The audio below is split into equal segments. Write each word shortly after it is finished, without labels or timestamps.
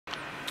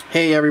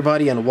Hey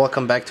everybody, and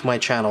welcome back to my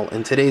channel.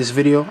 In today's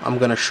video I'm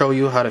going to show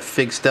you how to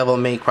fix Devil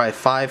May Cry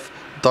 5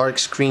 dark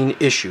screen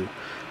issue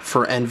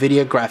for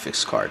Nvidia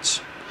graphics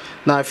cards.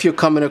 Now if you're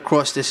coming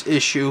across this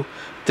issue,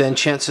 then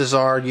chances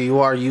are you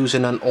are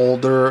using an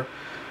older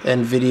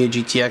Nvidia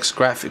GTX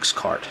graphics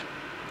card.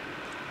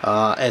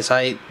 As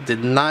I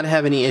did not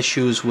have any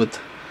issues with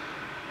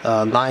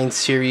 9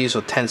 series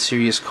or 10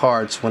 series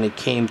cards when it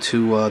came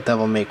to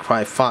Devil May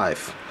Cry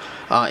 5.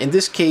 In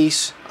this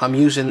case, I'm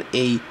using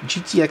a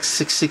GTX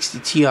 660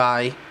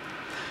 Ti,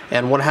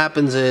 and what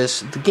happens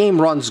is the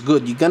game runs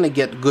good. You're gonna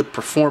get good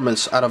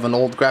performance out of an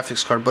old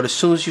graphics card, but as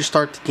soon as you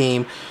start the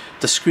game,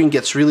 the screen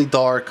gets really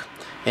dark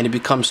and it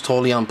becomes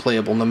totally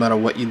unplayable no matter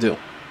what you do.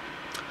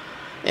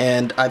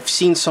 And I've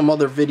seen some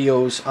other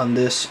videos on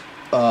this,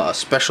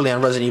 especially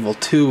on Resident Evil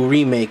 2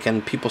 Remake,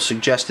 and people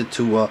suggested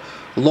to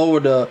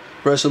lower the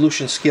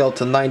resolution scale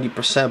to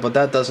 90%, but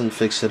that doesn't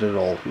fix it at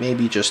all.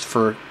 Maybe just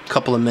for a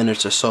couple of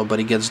minutes or so, but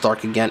it gets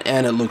dark again,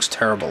 and it looks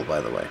terrible,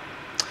 by the way.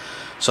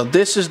 So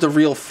this is the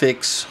real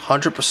fix,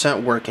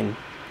 100% working.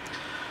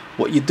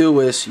 What you do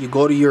is you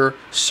go to your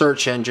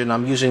search engine.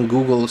 I'm using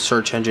Google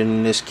search engine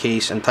in this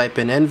case, and type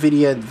in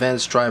Nvidia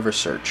Advanced Driver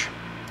Search.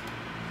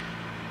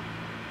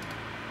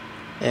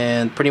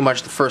 And pretty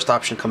much the first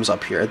option comes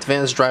up here,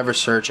 Advanced Driver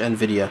Search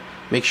Nvidia.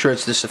 Make sure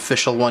it's this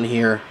official one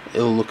here.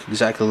 It'll look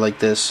exactly like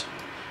this.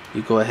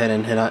 You go ahead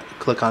and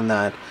click on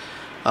that,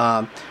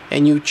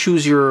 and you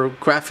choose your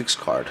graphics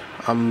card.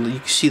 You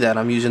can see that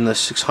I'm using the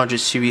 600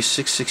 series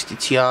 660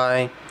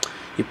 Ti.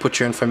 You put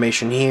your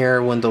information here,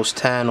 Windows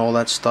 10, all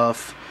that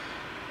stuff,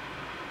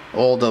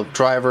 all the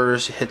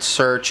drivers. Hit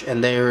search,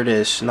 and there it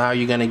is. Now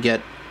you're gonna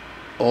get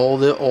all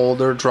the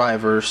older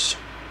drivers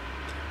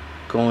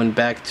going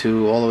back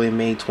to all the way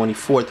May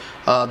 24th.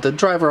 The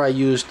driver I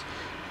used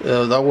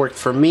that worked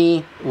for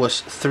me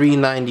was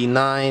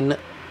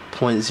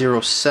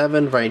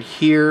 399.07 right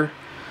here.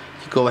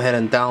 You go ahead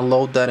and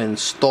download that,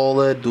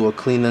 install it, do a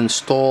clean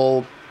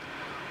install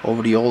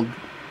over your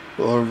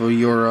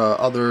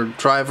other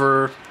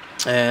driver,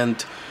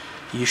 and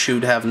you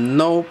should have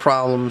no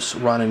problems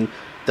running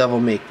Devil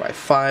May Cry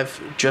 5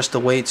 just the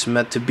way it's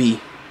meant to be.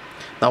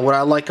 Now what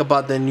I like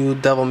about the new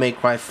Devil May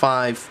Cry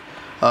 5,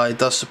 it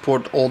does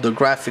support older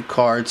graphic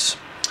cards,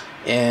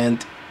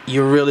 and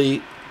you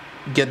really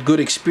get good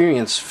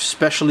experience,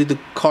 especially the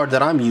card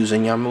that I'm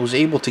using. I was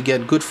able to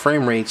get good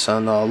frame rates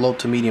on low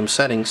to medium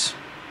settings,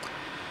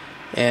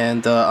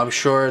 and I'm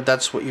sure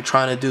that's what you're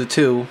trying to do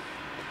too.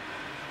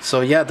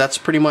 So yeah, that's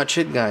pretty much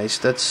it, guys.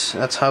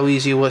 That's how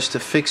easy it was to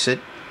fix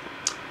it.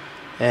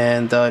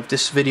 And if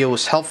this video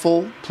was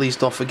helpful, please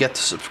don't forget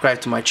to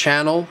subscribe to my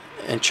channel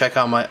and check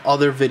out my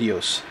other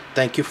videos.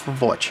 Thank you for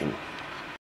watching.